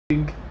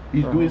think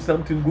is doing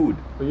something good.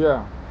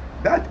 Yeah.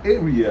 That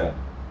area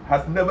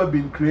has never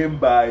been claimed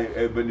by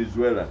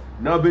Venezuela.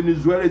 Now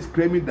Venezuela is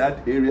claiming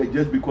that area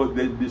just because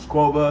they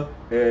discover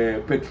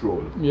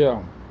petrol.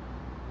 Yeah.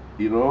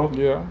 You know?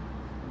 Yeah.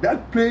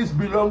 That place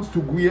belongs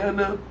to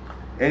Guyana,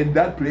 and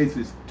that place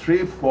is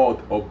 3/4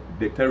 of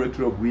the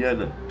territory of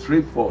Guyana.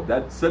 3/4,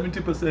 that's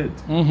 70%.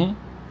 Mm-hmm.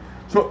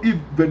 So if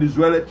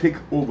Venezuela take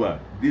over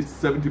this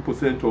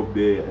 70% of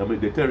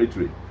the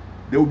territory,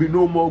 there will be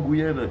no more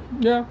Guyana.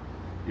 Yeah.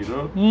 You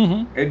know?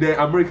 Mm-hmm. And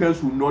the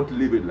Americans will not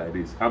leave it like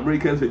this.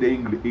 Americans are the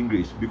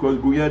English because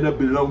Guyana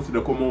belongs to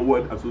the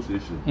Commonwealth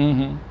Association.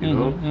 Mm-hmm. You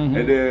know? Mm-hmm.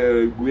 And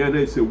Guyana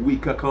is a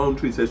weaker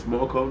country, it's a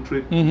small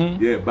country.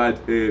 Mm-hmm. Yeah,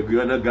 but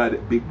Guyana got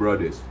big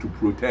brothers to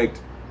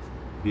protect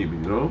him,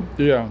 you know?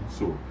 Yeah.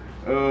 So,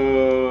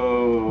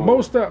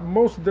 most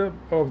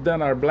of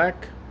them are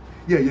black.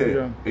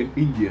 yeah. And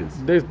Indians.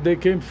 They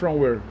came from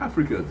where?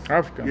 Africans.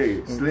 Africans.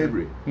 Yeah, Okay.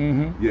 slavery.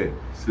 Mm-hmm. Yeah,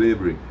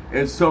 slavery.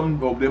 And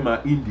some of them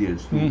are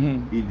Indians too.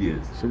 Mm-hmm.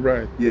 Indians. So,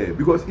 right. Yeah,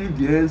 because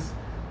Indians,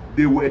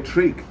 they were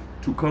tricked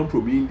to come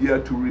from India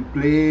to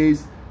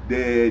replace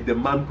the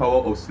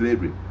manpower of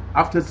slavery.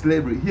 After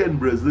slavery, here in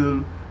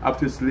Brazil,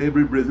 after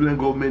slavery, Brazilian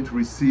government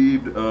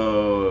received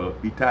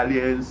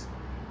Italians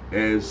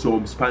and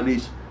some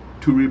Spanish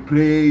to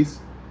replace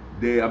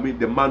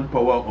the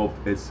manpower of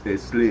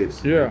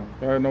slaves. Yeah,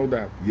 I know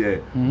that. Yeah,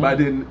 Mm-hmm. but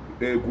in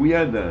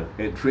Guyana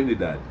and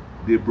Trinidad,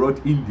 they brought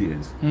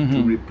Indians Mm-hmm. to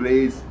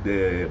replace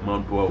the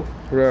manpower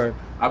Right.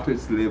 after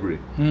slavery.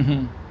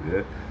 Mm-hmm.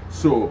 Yeah.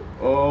 So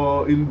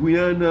in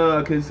Guyana,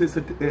 I can say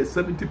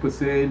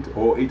 70%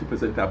 or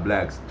 80% are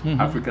blacks,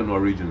 Mm-hmm. African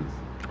origins.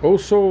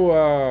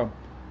 Also,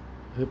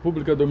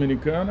 República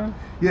Dominicana.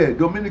 Yeah,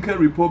 Dominican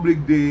Republic,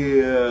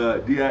 they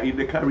are in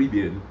the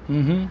Caribbean.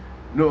 Mm-hmm.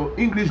 No,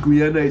 English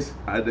Guyana is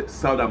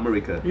South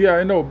America. Yeah,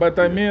 I know, but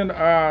I mean,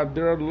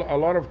 there are a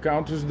lot of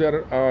countries that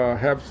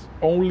have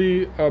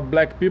only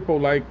black people,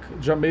 like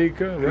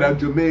Jamaica. Right? Like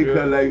Jamaica,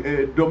 Yeah.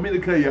 like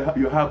Dominica,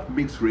 you have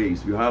mixed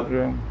race. You have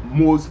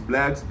most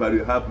blacks, but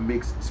you have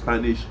mixed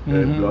Spanish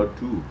Mm-hmm. blood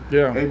too.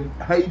 Yeah. And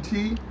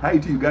Haiti,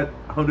 you got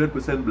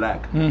 100%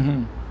 black.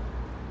 Mm-hmm.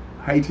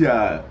 Haiti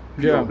are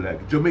pure Yeah. black.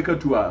 Jamaica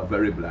too are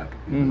very black.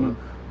 You Mm-hmm. know?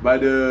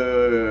 But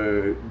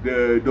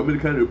the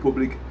Dominican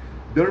Republic,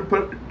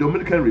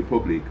 Dominican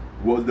Republic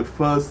was the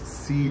first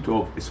seat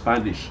of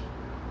Spanish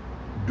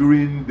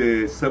during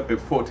the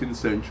 14th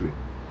century.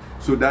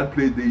 So that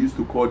place, they used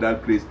to call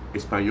that place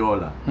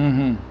Española.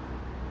 Mm-hmm.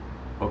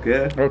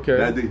 Okay? Okay.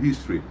 That's the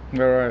history.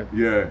 All right.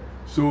 Yeah.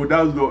 So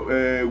that's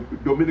the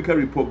Dominican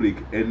Republic,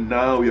 and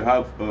now you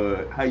have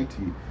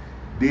Haiti.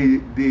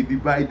 They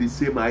divide the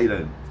same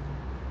island.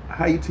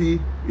 Haiti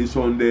is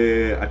on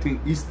the, I think,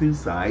 eastern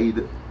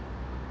side,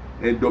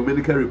 and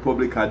Dominican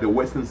Republic at the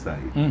western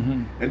side.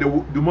 Mm-hmm. And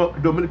the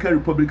Dominican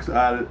Republics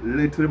are a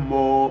little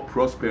more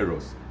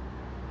prosperous.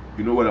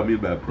 You know what I mean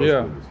by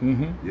prosperous? Yeah.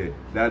 Mm-hmm. Yeah.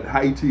 That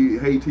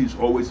Haiti is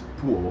always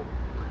poor,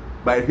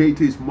 but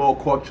Haiti is more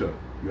culture.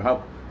 You have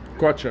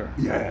Culture.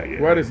 yeah.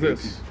 What is Haiti.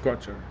 this?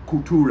 Culture.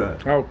 Cultura.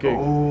 Okay.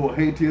 Oh,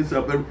 Haitians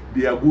are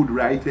they are good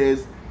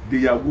writers.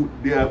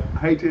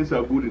 Haitians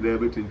are good in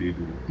everything they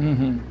do.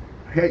 Mm-hmm.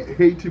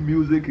 Haiti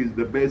music is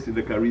the best in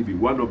the Caribbean,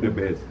 one of the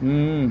best.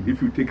 Mm.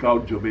 If you take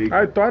out Jamaica.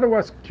 I thought it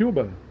was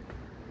Cuba.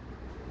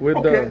 With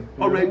Okay,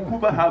 the, all right.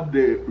 Cuba have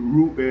the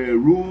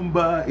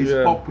rumba is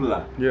Yeah.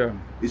 popular. Yeah.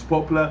 It's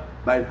popular,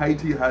 but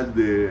Haiti has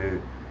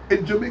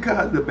and Jamaica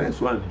has the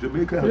best one.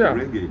 Jamaica has Yeah.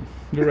 reggae.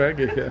 The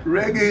reggae. Yeah.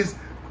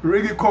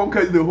 Reggae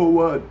conquers the whole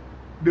world.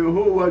 The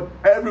whole world,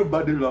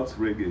 everybody loves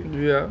reggae.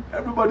 Yeah.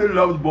 Everybody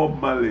loves Bob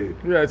Marley.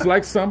 Yeah. It's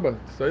like samba.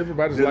 So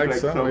everybody's Just like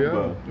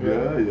samba.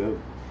 Yeah.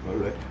 All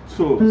right.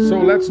 So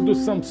let's do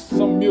some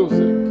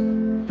music.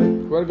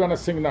 We're gonna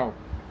sing now.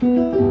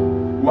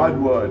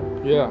 one word.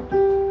 Yeah.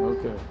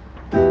 Okay.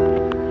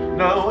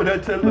 Now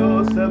that I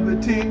lost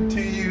everything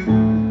to you,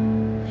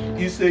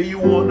 you say you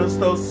wanna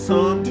start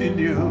something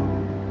new,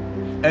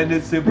 and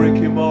it's a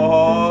breaking my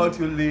heart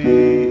you're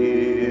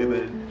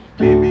leaving.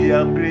 Baby,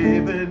 I'm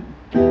grieving,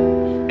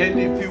 and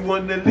if you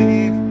wanna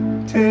leave,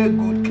 take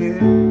good care.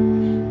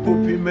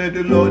 Hope you met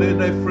the Lord and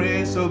thy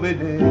friends over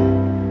there.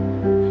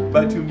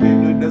 But you may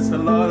know there's a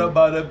lot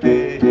about a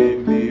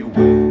baby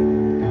way.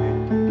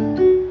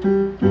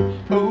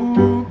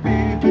 Oh,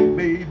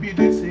 baby,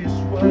 this is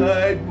what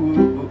would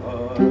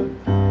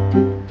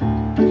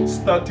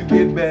start to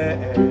get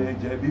bad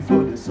just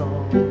before the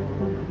sun.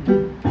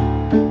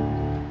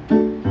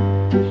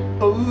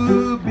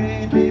 Oh,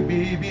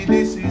 baby,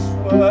 this is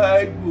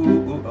what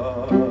would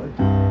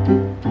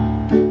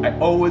I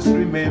always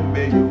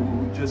remember you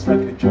just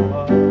like a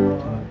child.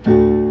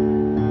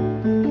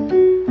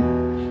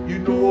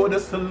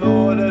 That's the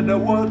Lord that the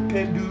world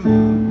can do,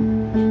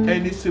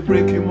 and it's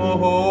breaking my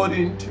heart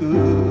in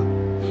two,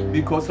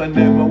 because I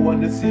never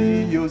want to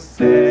see you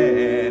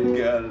sad,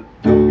 girl.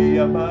 Don't be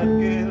a bad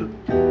girl,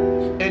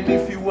 and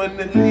if you want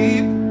to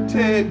leave,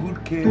 take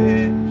good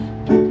care.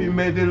 Hope you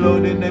made the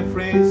Lord and the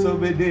friends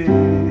over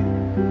there,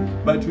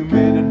 but you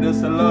made it,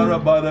 there's a lot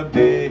about a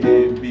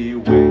baby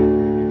way.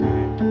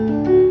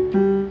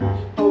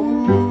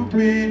 Oh,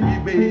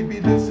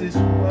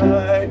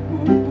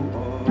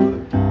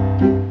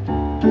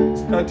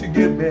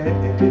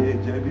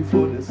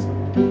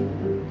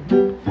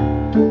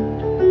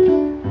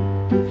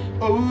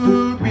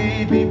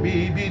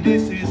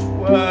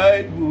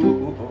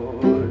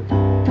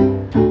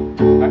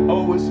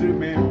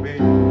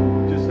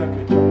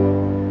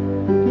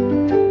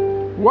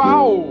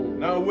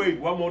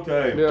 more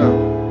time. Yeah.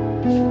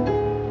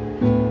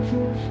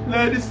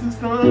 Ladies and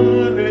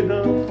sun, lay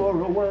down for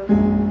a while.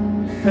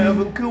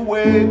 Heaven can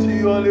wait,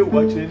 you only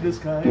watching the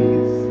skies.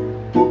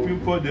 Hoping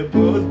for the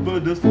birds,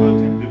 but the spot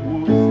in the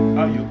woods.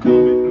 Are you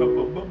coming up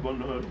above or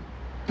not?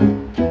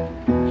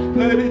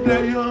 Lady,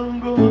 they're young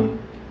gone.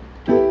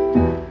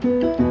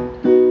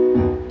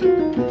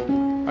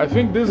 I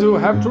think this will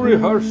have to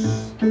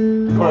rehearse.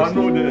 No, I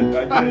know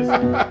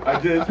that. I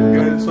just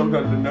get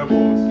sometimes the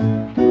nervous.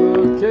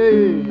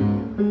 Okay.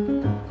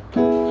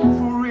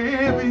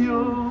 Forever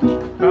young,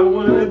 I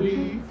wanna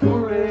be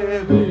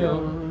forever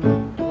young.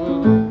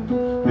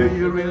 Do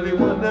you really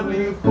wanna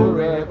live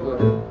forever,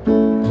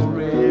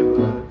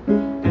 forever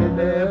and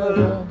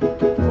ever?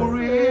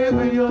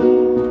 Forever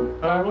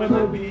young, I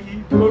wanna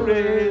be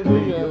forever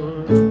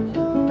young.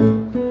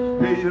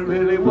 Do you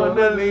really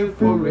wanna live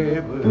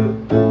forever?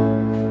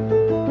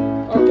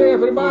 Okay,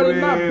 everybody,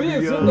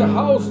 Nabby's in the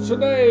house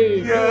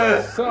today.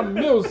 Yes. Some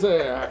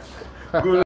music. Good.